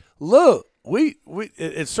say, look. We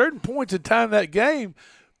at certain points in time in that game,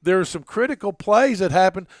 there were some critical plays that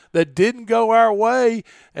happened that didn't go our way,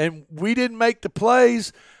 and we didn't make the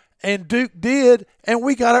plays, and Duke did, and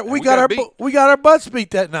we got our butts beat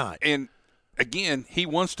that night. And again, he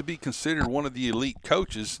wants to be considered one of the elite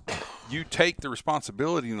coaches. You take the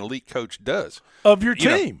responsibility an elite coach does of your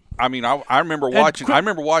team. I remember watching.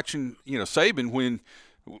 Saban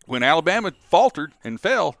when Alabama faltered and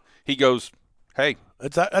fell. He goes, "Hey."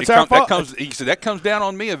 That's our fault. He said that comes down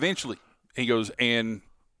on me eventually. He goes, it's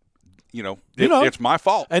my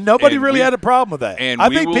fault. And nobody really had a problem with that. And I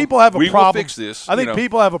think people have a problem. Will fix this. I think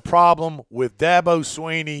people have a problem with Dabo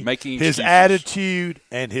Swinney, making his attitude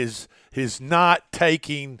and his not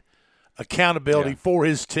taking accountability for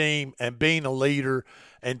his team and being a leader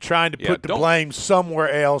and trying to put the blame somewhere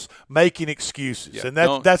else, making excuses. Yeah,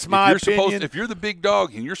 and that's my opinion. If you're the big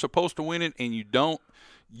dog and you're supposed to win it and you don't,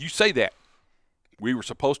 you say that. We were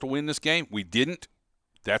supposed to win this game. We didn't.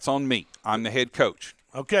 That's on me. I'm the head coach.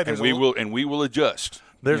 Okay, and we will adjust.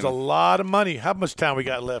 There's a lot of money. How much time we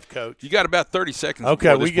got left, Coach? You got about 30 seconds.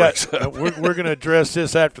 Okay, we're going to address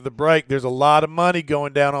this after the break. There's a lot of money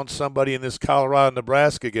going down on somebody in this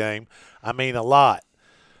Colorado-Nebraska game. I mean, a lot.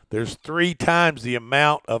 There's 3 times the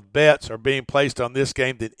amount of bets are being placed on this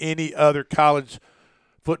game than any other college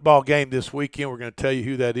football game this weekend. We're going to tell you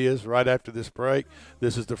who that is right after this break.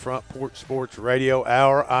 This is the Front Porch Sports Radio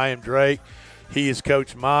Hour. I am Drake. He is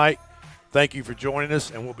Coach Mike. Thank you for joining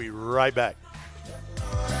us, and we'll be right back.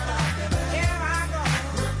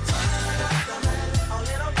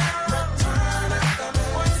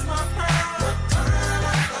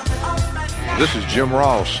 This is Jim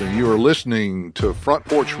Ross, and you are listening to Front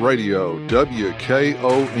Porch Radio,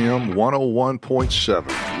 WKOM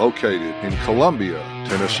 101.7, located in Columbia,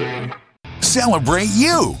 Tennessee. celebrate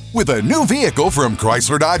you with a new vehicle from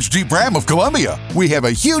Chrysler Dodge Jeep Ram of Columbia. We have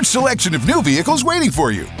a huge selection of new vehicles waiting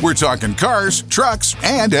for you. We're talking cars, trucks,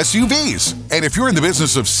 and SUVs. And if you're in the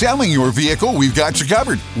business of selling your vehicle, we've got you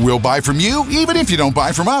covered. We'll buy from you even if you don't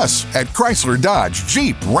buy from us. At Chrysler Dodge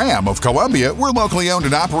Jeep Ram of Columbia, we're locally owned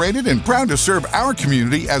and operated and proud to serve our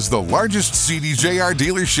community as the largest CDJR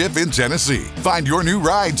dealership in Tennessee. Find your new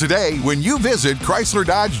ride today when you visit Chrysler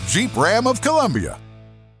Dodge Jeep Ram of Columbia.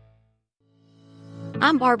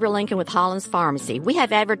 I'm Barbara Lincoln with Holland's Pharmacy. We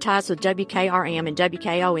have advertised with WKRM and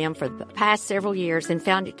WKOM for the past several years and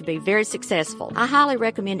found it to be very successful. I highly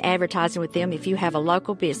recommend advertising with them if you have a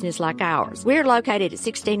local business like ours. We're located at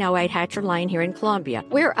 1608 Hatcher Lane here in Columbia.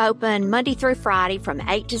 We're open Monday through Friday from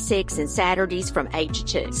 8 to 6 and Saturdays from 8 to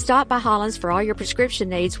 2. Stop by Holland's for all your prescription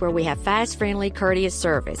needs where we have fast, friendly, courteous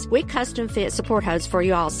service. We custom fit support hose for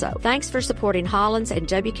you also. Thanks for supporting Holland's and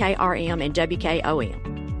WKRM and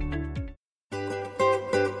WKOM.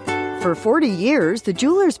 For 40 years, the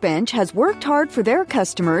Jeweler's Bench has worked hard for their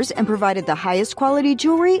customers and provided the highest quality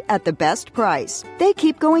jewelry at the best price. They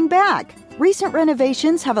keep going back. Recent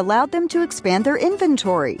renovations have allowed them to expand their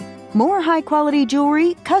inventory. More high-quality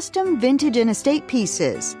jewelry, custom vintage and estate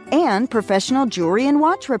pieces, and professional jewelry and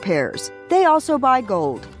watch repairs. They also buy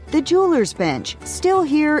gold. The Jeweler's Bench. Still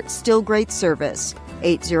here, still great service.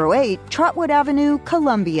 808 Trotwood Avenue,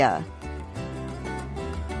 Columbia.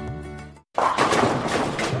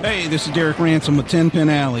 Hey, this is Derek Ransom with 10 Pin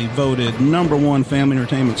Alley, voted #1 family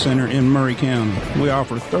entertainment center in Murray County. We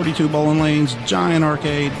offer 32 bowling lanes, giant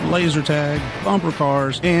arcade, laser tag, bumper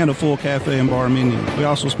cars, and a full cafe and bar menu. We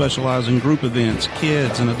also specialize in group events,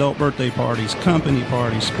 kids and adult birthday parties, company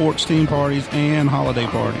parties, sports team parties, and holiday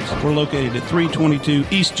parties. We're located at 322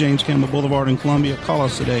 East James Campbell Boulevard in Columbia. Call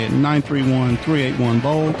us today at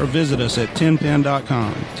 931-381-BOWL or visit us at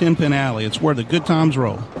 10pin.com. 10 Pin Alley, it's where the good times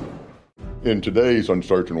roll. In today's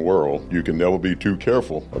uncertain world, you can never be too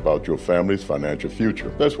careful about your family's financial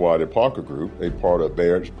future. That's why the Parker Group, a part of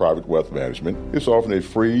Baird's Private Wealth Management, is offering a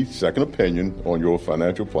free second opinion on your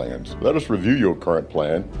financial plans. Let us review your current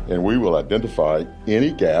plan, and we will identify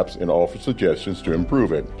any gaps and offer suggestions to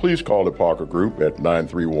improve it. Please call the Parker Group at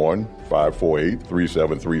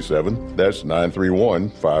 931-548-3737. That's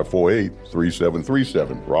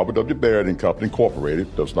 931-548-3737. Robert W. Baird & Company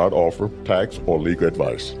Incorporated does not offer tax or legal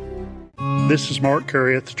advice. This is Mark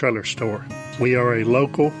Curry at the Trailer Store. We are a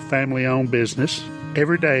local, family-owned business.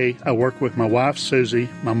 Every day, I work with my wife, Susie,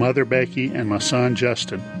 my mother, Becky, and my son,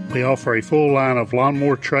 Justin. We offer a full line of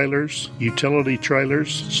lawnmower trailers, utility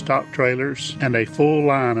trailers, stock trailers, and a full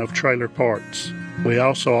line of trailer parts. We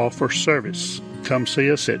also offer service. Come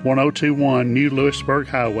see us at 1021 New Lewisburg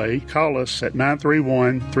Highway. Call us at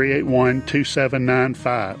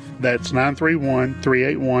 931-381-2795. That's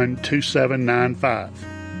 931-381-2795.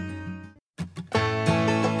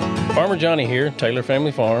 Farmer Johnny here, Taylor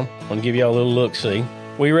Family Farm. I want to give y'all a little look-see.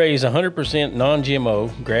 We raise 100%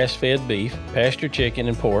 non-GMO, grass-fed beef, pasture chicken,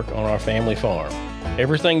 and pork on our family farm.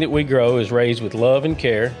 Everything that we grow is raised with love and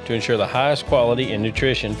care to ensure the highest quality and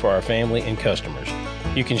nutrition for our family and customers.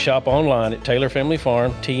 You can shop online at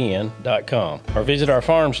TaylorFamilyFarmTN.com or visit our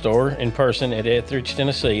farm store in person at Etheridge,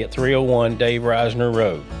 Tennessee at 301 Dave Reisner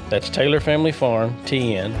Road. That's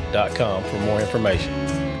TaylorFamilyFarmTN.com for more information.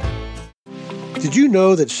 Did you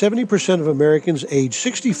know that 70% of Americans age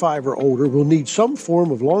 65 or older will need some form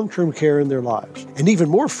of long-term care in their lives? And even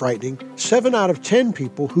more frightening, 7 out of 10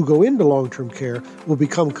 people who go into long-term care will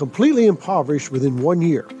become completely impoverished within 1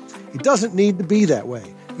 year. It doesn't need to be that way.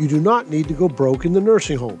 You do not need to go broke in the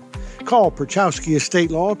nursing home. Call Perchowski Estate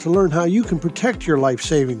Law to learn how you can protect your life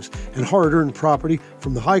savings and hard-earned property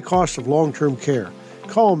from the high cost of long-term care.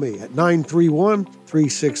 Call me at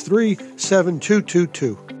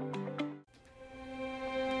 931-363-7222.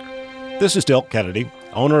 This is Del Kennedy,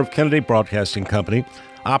 owner of Kennedy Broadcasting Company,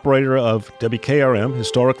 operator of WKRM,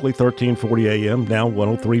 historically 1340 AM, now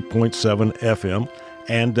 103.7 FM,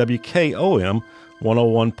 and WKOM,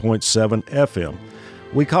 101.7 FM.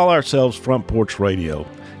 We call ourselves Front Porch Radio,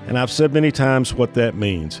 and I've said many times what that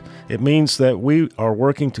means. It means that we are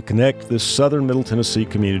working to connect this southern Middle Tennessee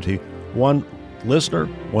community, one listener,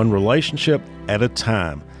 one relationship at a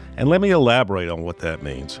time. And let me elaborate on what that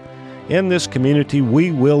means. In this community, we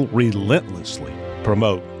will relentlessly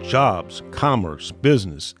promote jobs, commerce,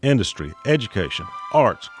 business, industry, education,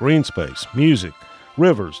 arts, green space, music,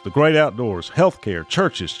 rivers, the great outdoors, healthcare,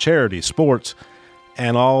 churches, charities, sports,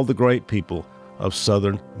 and all the great people of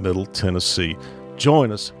southern Middle Tennessee.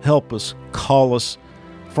 Join us, help us, call us.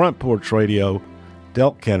 Front Porch Radio,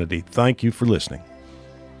 Del Kennedy, thank you for listening.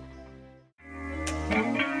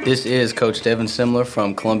 This is Coach Devin Simler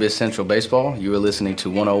from Columbia Central Baseball. You are listening to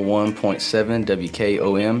 101.7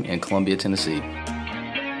 WKOM in Columbia, Tennessee.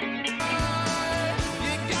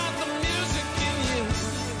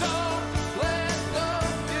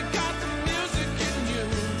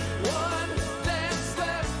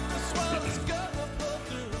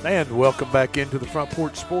 And welcome back into the Front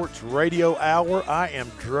Porch Sports Radio Hour. I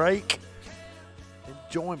am Drake, and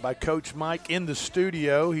joined by Coach Mike in the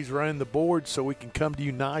studio. He's running the board so we can come to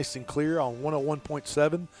you nice and clear on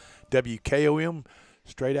 101.7 WKOM,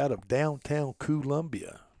 straight out of downtown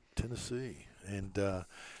Columbia, Tennessee. And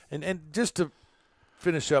just to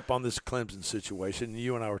finish up on this Clemson situation,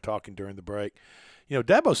 you and I were talking during the break. You know,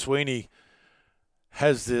 Dabo Swinney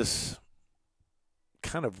has this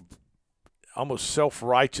kind of almost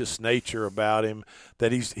self-righteous nature about him,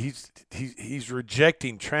 that he's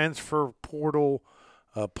rejecting transfer portal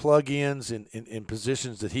plug-ins in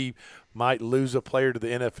positions that he might lose a player to the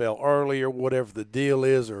NFL early or whatever the deal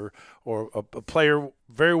is, or a player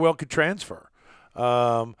very well could transfer.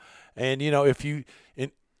 And you know, if you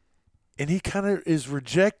and he kind of is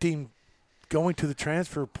rejecting going to the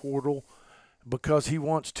transfer portal because he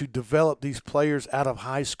wants to develop these players out of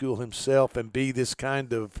high school himself and be this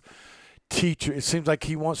kind of teacher. It seems like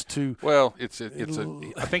he wants to. Well, I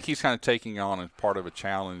think he's kind of taking on as part of a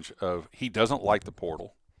challenge of he doesn't like the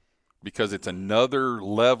portal because it's another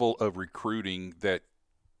level of recruiting that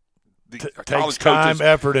takes time,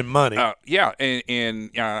 effort, and money.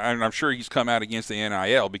 And I'm sure he's come out against the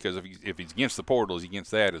NIL because if he's against the portal, he's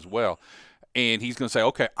against that as well. And he's going to say,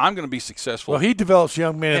 okay, I'm going to be successful. Well, he develops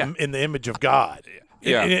young men in the image of God.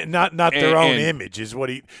 Yeah, not their own image is what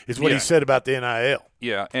he said about the NIL.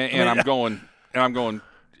 Yeah, and I'm going.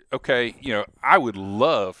 Okay, you know, I would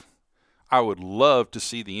love to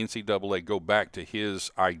see the NCAA go back to his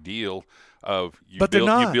ideal of you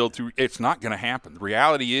build through. It's not going to happen. The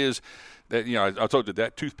reality is that, you know, I told you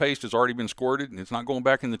that toothpaste has already been squirted and it's not going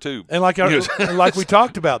back in the tube. And like we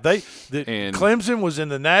talked about, Clemson was in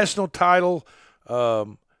the national title.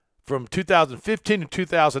 From 2015 to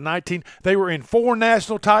 2019, they were in 4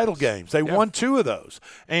 national title games. They won 2 of those.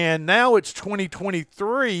 And now it's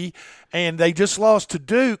 2023, and they just lost to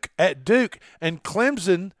Duke at Duke. And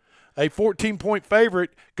Clemson, a 14-point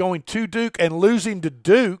favorite, going to Duke and losing to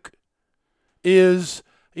Duke is,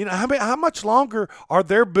 you know, how much longer are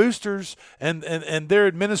their boosters and their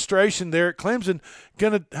administration there at Clemson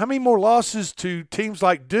how many more losses to teams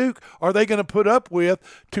like Duke are they going to put up with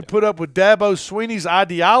Dabo Swinney's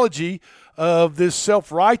ideology of this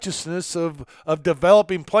self-righteousness of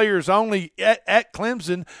developing players only at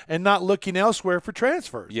Clemson and not looking elsewhere for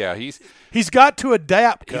transfers? Yeah, he's got to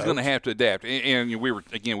adapt. Coach. He's going to have to adapt. And we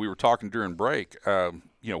were talking during break. You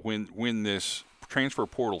know, when this transfer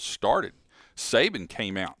portal started, Saban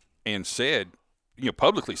came out and said, you know,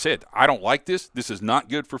 publicly said, I don't like this. This is not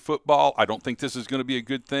good for football. I don't think this is going to be a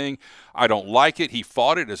good thing. I don't like it. He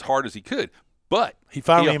fought it as hard as he could. But he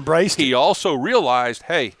finally embraced it. He also realized,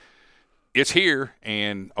 hey, it's here,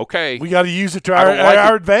 and okay. We got to use it to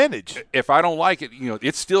our advantage. If I don't like it, you know,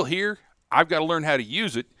 it's still here. I've got to learn how to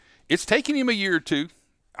use it. It's taking him a year or two.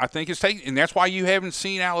 I think it's taking – and that's why you haven't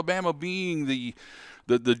seen Alabama being the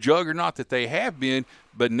juggernaut that they have been,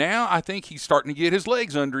 but now I think he's starting to get his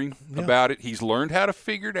legs under him about it. He's learned how to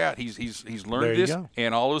figure it out. He's learned this,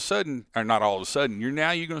 and all of a sudden, or not all of a sudden, you're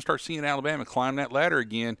going to start seeing Alabama climb that ladder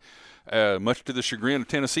again, much to the chagrin of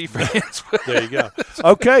Tennessee fans. There you go.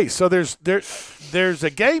 Okay, so there's a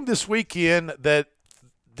game this weekend that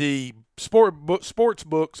the sports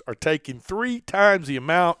books are taking 3 times the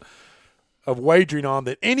amount of wagering on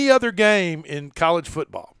than any other game in college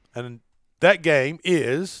football, and that game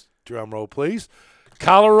is, drum roll please,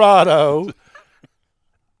 Colorado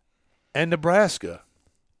and Nebraska.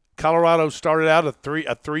 Colorado started out a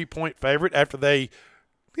 3-point favorite after they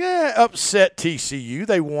upset TCU.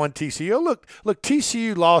 They won TCU. Look,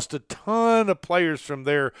 TCU lost a ton of players from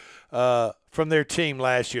their team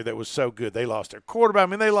last year that was so good. They lost their quarterback. I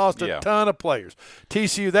mean, they lost a ton of players.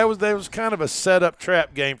 TCU, that was kind of a set-up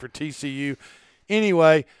trap game for TCU.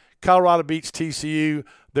 Anyway, Colorado beats TCU.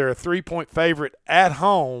 They're a 3-point favorite at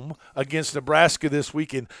home against Nebraska this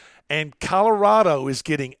weekend. And Colorado is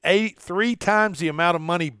getting 3 times the amount of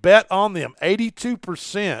money bet on them.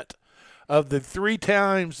 82% of the 3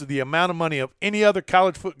 times the amount of money of any other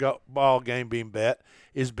college football game being bet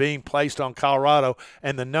is being placed on Colorado,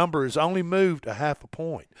 and the number has only moved a 0.5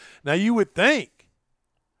 point. Now, you would think,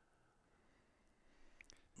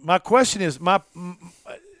 my question is, and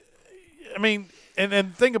the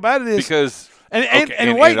thing about it is, because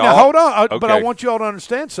hold on, but I want you all to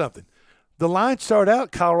understand something. The line started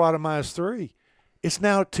out Colorado -3. It's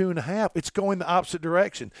now 2.5. It's going the opposite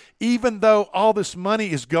direction. Even though all this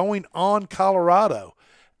money is going on Colorado,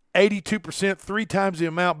 82%, 3 times the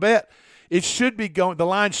amount bet, it should be going. The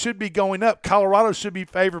line should be going up. Colorado should be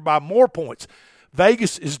favored by more points.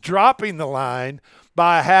 Vegas is dropping the line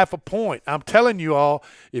by 0.5 point. I'm telling you all,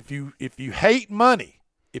 if you hate money,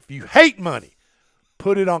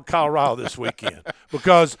 put it on Colorado this weekend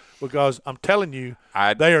because I'm telling you,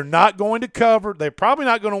 they are not going to cover. They're probably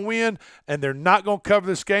not going to win, and they're not going to cover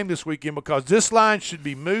this game this weekend because this line should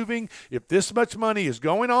be moving. If this much money is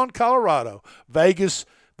going on Colorado, Vegas,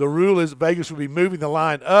 the rule is Vegas would be moving the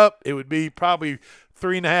line up. It would be probably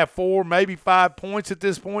 3.5, 4, maybe 5 points at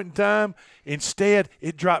this point in time. Instead,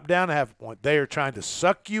 it dropped down 0.5 point. They are trying to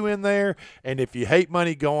suck you in there, and if you hate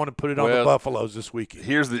money, go on and put it on the Buffaloes this weekend.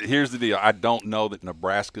 Here's the deal. I don't know that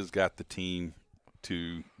Nebraska's got the team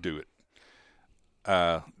to do it.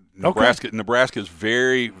 Nebraska is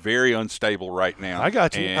very, very unstable right now. I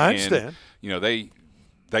got you. I understand. And,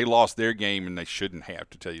 they lost their game, and they shouldn't have,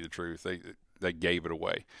 to tell you the truth. They gave it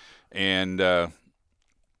away. And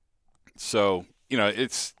so,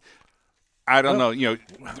 it's – I don't know.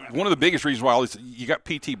 One of the biggest reasons why you got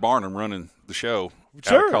P.T. Barnum running the show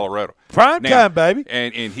out of Colorado. Prime time, baby.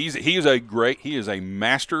 And he is a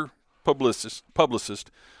master publicist.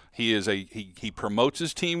 He promotes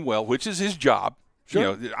his team well, which is his job.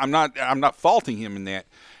 Sure. I'm not faulting him in that.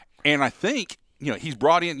 And I think he's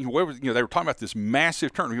brought in. They were talking about this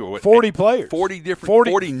massive tournament. 40 players, 40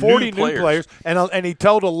 new players, and he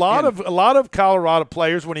told a lot of Colorado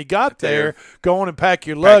players when he got there, go on and pack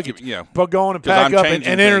your luggage, but go on and pack up and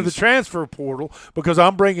enter the transfer portal because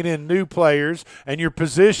I'm bringing in new players and your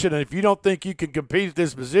position. And if you don't think you can compete at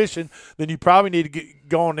this position, then you probably need to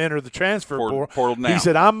go on and enter the transfer portal now. He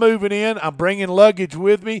said, "I'm moving in. I'm bringing luggage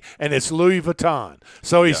with me, and it's Louis Vuitton."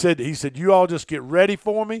 So he said, you all just get ready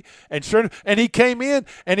for me, and sure, and he came in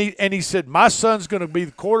and he said, my son's going to be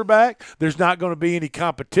the quarterback. There's not going to be any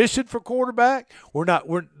competition for quarterback. I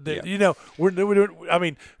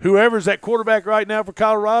mean, whoever's that quarterback right now for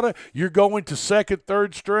Colorado, you're going to second,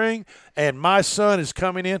 third string, and my son is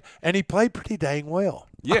coming in, and he played pretty dang well.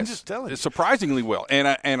 Yes, I'm just telling you. Surprisingly well. And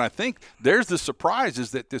I think there's the surprise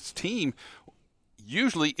is that this team,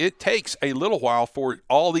 usually it takes a little while for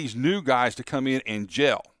all these new guys to come in and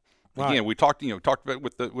gel. Right. Again, we talked about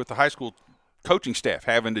with the high school coaching staff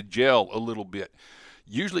having to gel a little bit.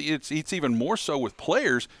 Usually it's even more so with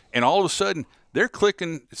players, and all of a sudden they're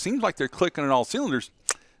clicking. It seems like they're clicking on all cylinders.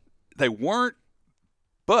 They weren't,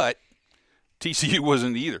 but TCU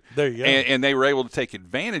wasn't either. There you go. And they were able to take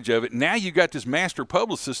advantage of it. Now you got this master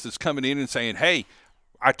publicist that's coming in and saying, hey,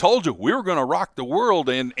 I told you we were going to rock the world,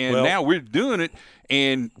 and now we're doing it,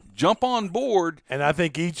 and jump on board. And I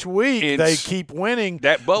think each week they keep winning.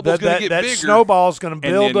 That bubble's going to get bigger. That snowball's going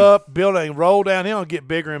to build and roll downhill and get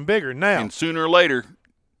bigger and bigger. Now, and sooner or later,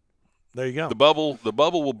 there you go. The bubble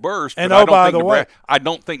will burst. And but I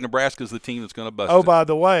don't think Nebraska's the team that's going to bust. Oh, by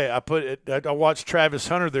the way, I watched Travis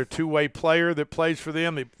Hunter, their two-way player that plays for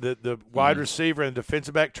them, the wide receiver and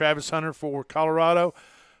defensive back Travis Hunter for Colorado.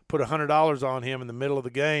 Put $100 on him in the middle of the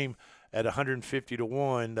game at 150 to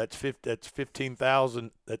 1. That's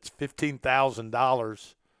 $15,000. That's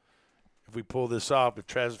 $15,000 if we pull this off. If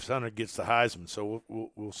Travis Hunter gets the Heisman, so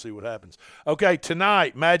we'll see what happens. Okay,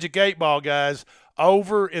 tonight Magic 8 Ball, guys,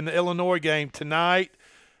 over in the Illinois game tonight,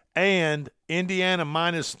 and Indiana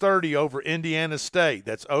 -30 over Indiana State.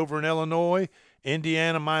 That's over in Illinois.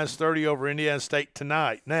 Indiana -30 over Indiana State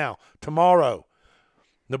tonight. Now tomorrow,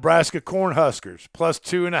 Nebraska Cornhuskers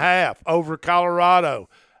 +2.5 over Colorado.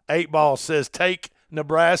 8 Ball says take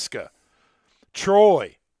Nebraska.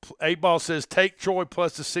 Troy, 8 Ball says take Troy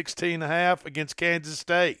plus the 16.5 against Kansas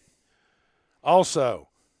State. Also,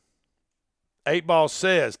 8 Ball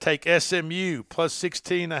says take SMU plus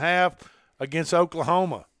 16.5 against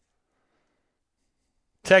Oklahoma.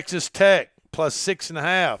 Texas Tech plus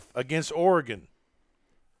 6.5 against Oregon.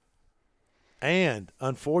 And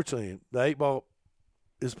unfortunately, the 8 Ball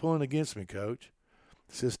is pulling against me, Coach.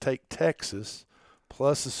 It says take Texas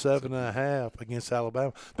plus the 7.5 against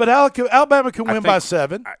Alabama. But Alabama can win by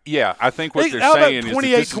 7. Yeah, I think what they're saying is that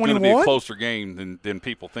this is going to be a closer game than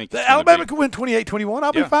people think. Alabama can win 28-21.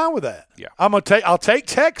 I'll be fine with that. Yeah, I'll take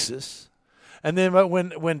Texas. And then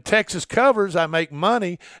when Texas covers, I make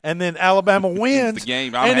money, and then Alabama wins. The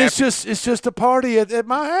game, it's just a party at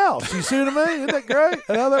my house. You see what I mean? Isn't that great?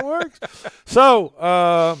 And how that works?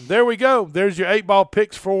 So there we go. There's your 8 Ball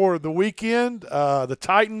picks for the weekend. The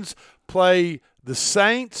Titans play the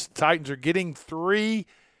Saints. Titans are getting 3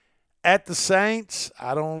 at the Saints.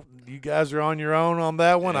 You guys are on your own on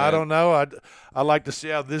that one. Yeah. I don't know. I'd like to see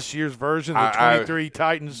how this year's version of the 23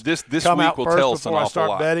 Titans this come week out will first tell us before an I awful start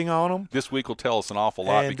lot. betting on them. This week will tell us an awful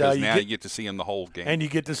lot because now you get to see them the whole game. And you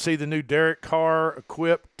get to see the new Derek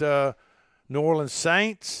Carr-equipped New Orleans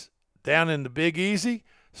Saints down in the Big Easy.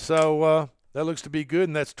 So that looks to be good,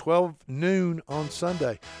 and that's 12 noon on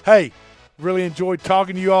Sunday. Hey, really enjoyed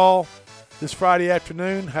talking to you all this Friday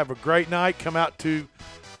afternoon. Have a great night. Come out to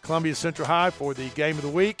Columbia Central High for the game of the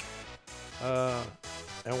week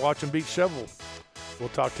and watch them beat Shovel. We'll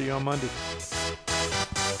talk to you on Monday.